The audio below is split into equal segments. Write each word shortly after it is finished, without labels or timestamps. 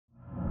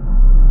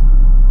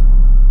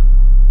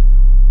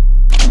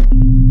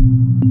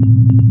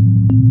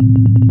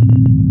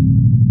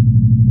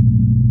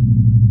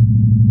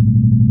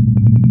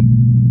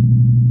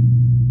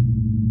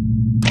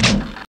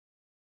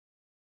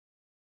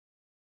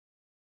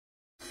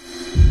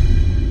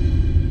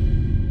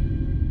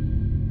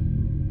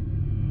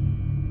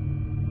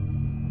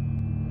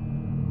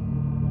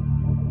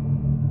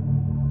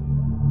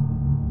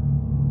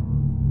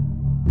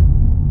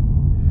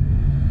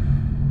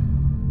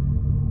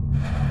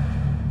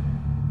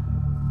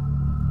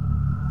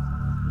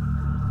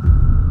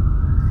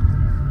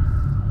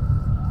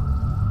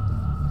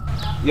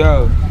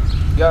Yo.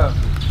 Yo,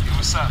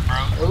 what's up, bro?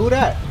 Hey, who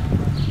that?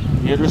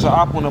 Yeah, there's an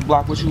op on the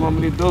block. What you want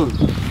me to do?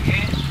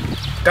 Yeah?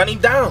 Gun him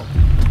down.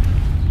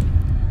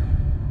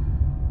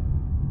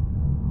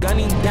 Gun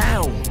him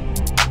down.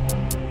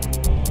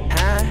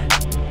 Huh?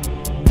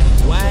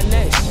 Why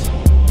next?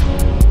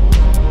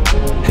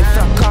 If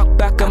I cock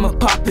back, I'ma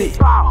pop it.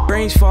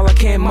 Brains fall, I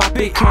can't mop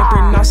it. Can't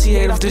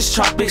pronunciate off this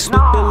tropic.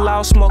 Snoop a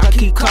loud smoke, I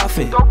keep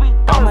coughing.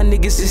 All my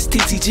niggas is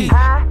TTG.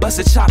 Bust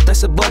a chop,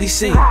 that's a buddy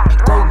scene.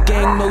 Go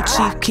gang, no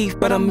Chief Keef,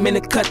 but I'm in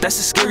the cut, that's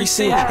a scary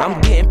scene. I'm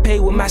getting paid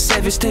with my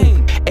savage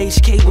team.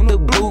 HK with the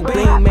blue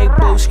beam. Make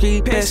blow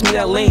street, pass me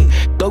that lean.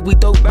 Dope be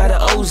dope by the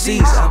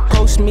OZs.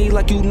 Approach me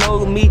like you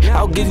know me.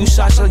 I'll give you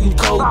shots like you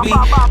Kobe.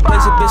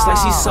 Plays a bitch like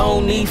she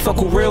Sony. Fuck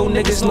with real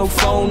niggas, no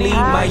phony.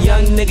 My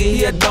young nigga,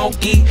 he a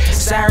donkey.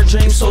 Sour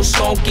dream so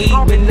stonky.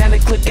 Banana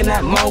clicking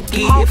that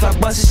monkey. If I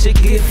bust a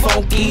shit, get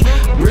funky.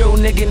 Real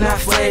nigga, not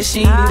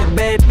flashy. Need a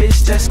bad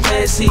bitch that's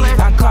classy.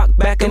 I cock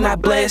back and I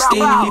blast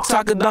him. He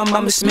talkin' dumb,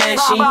 I'ma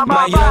smash him.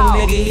 My young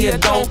nigga, he a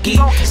donkey.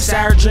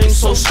 Sour dream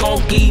so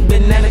stonky.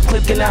 Banana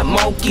clicking that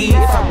monkey.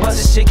 If I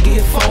bust a shit,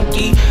 get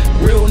funky.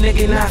 Real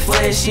nigga, not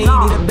flashy.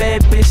 Need a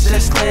bad bitch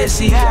that's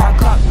classy. I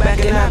cock back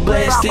and I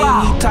blast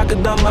him. He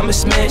talkin' dumb, I'ma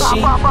smash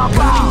him. Gun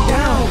him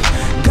down,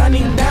 gun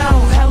him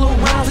down. Hello,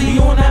 Riley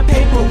on that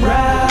paper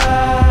route.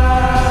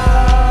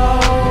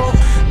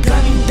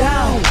 Gun him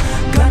down,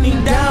 gun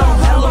him down.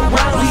 Hello,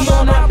 Riley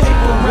on that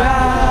paper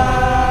route.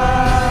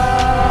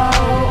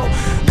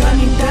 Gun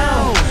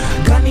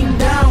him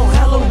down.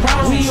 Hello,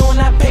 Riley on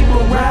that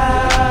paper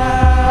route.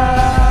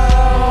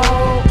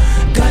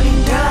 Gun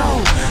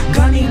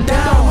him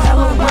down.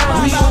 Hello,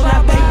 Riley on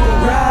that paper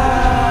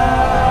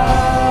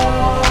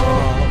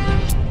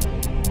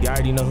route. You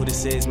already know who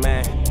this is,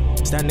 man.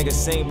 It's that nigga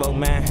Cene,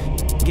 man.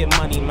 Get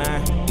money,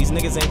 man. These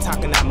niggas ain't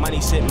talking that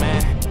money shit,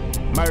 man.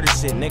 Murder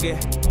shit, nigga.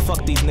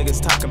 Fuck these niggas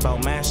talking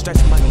about, man.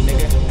 Stretch money,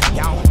 nigga.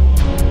 Y'all.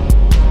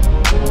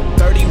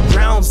 30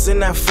 rounds in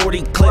that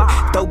 40 clip.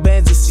 Throw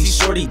bands to see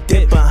shorty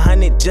dip.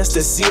 100 just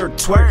to see her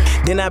twerk.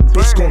 Then that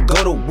bitch gon'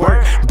 go to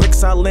work.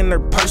 Bricks all in her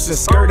purse and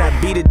skirt. I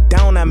beat it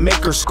down, I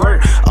make her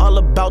squirt. All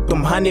about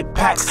them 100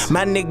 packs.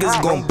 My niggas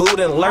gon' boot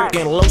and lurk.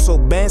 And Loso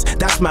bands,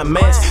 that's my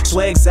mans.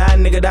 Swag side,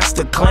 nigga, that's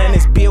the clan.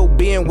 It's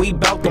B.O.B. and we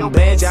bout them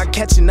bands. Y'all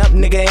catching up,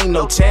 nigga, ain't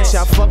no chance.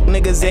 Y'all fuck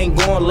niggas ain't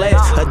going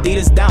last.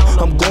 Adidas down,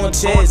 I'm going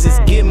chairs. It's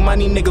get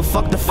money, nigga,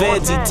 fuck the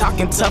feds. He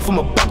talking tough,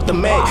 I'ma buck the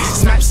mag.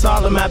 Snaps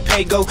all in my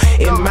pay go.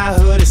 In my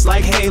hood, it's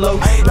like Halo.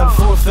 Them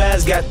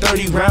 4-5s got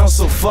 30 rounds,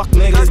 so fuck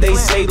niggas, they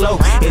stay low.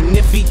 And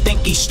if he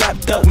think he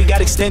strapped up, we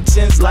got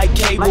extensions like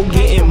cable.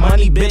 Getting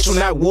money, bitch, on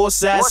that war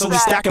side, so we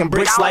stacking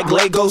bricks like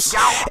Legos.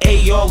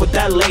 AR with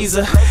that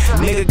laser,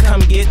 nigga come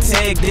get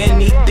tagged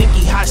in. He think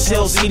he hot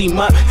shells, eat him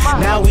up.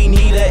 Now we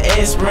need an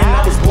aspirin.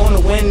 I was born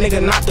to win,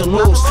 nigga, not to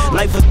lose.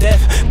 Life or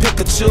death, pick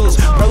or choose.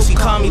 Bros, he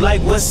call me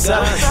like, what's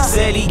up?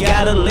 Said he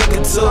got a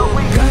liquor too.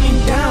 Gun him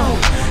down,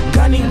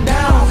 gun him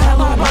down.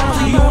 Hello,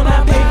 Riley on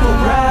that paper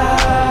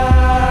route.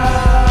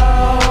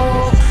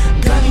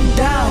 Gun him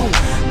down.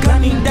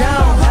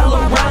 Hello,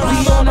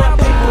 Riley on that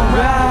paper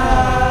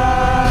route.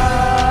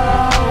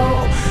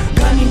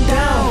 Gun him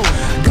down.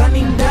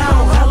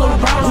 Hello,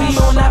 Riley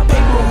on that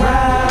paper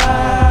route.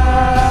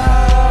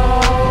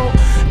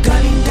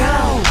 Gun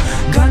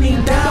him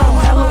down.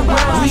 Hello,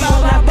 Riley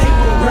on that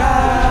paper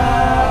route.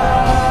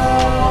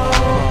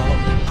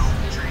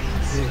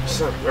 Hey, what's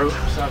up, bro?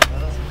 What's up?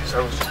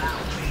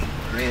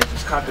 Man,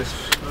 just caught this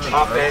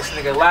off-ass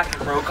nigga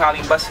locking, bro. Caught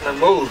him busting a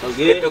move.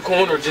 Hit the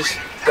corner, just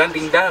gunned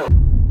him down.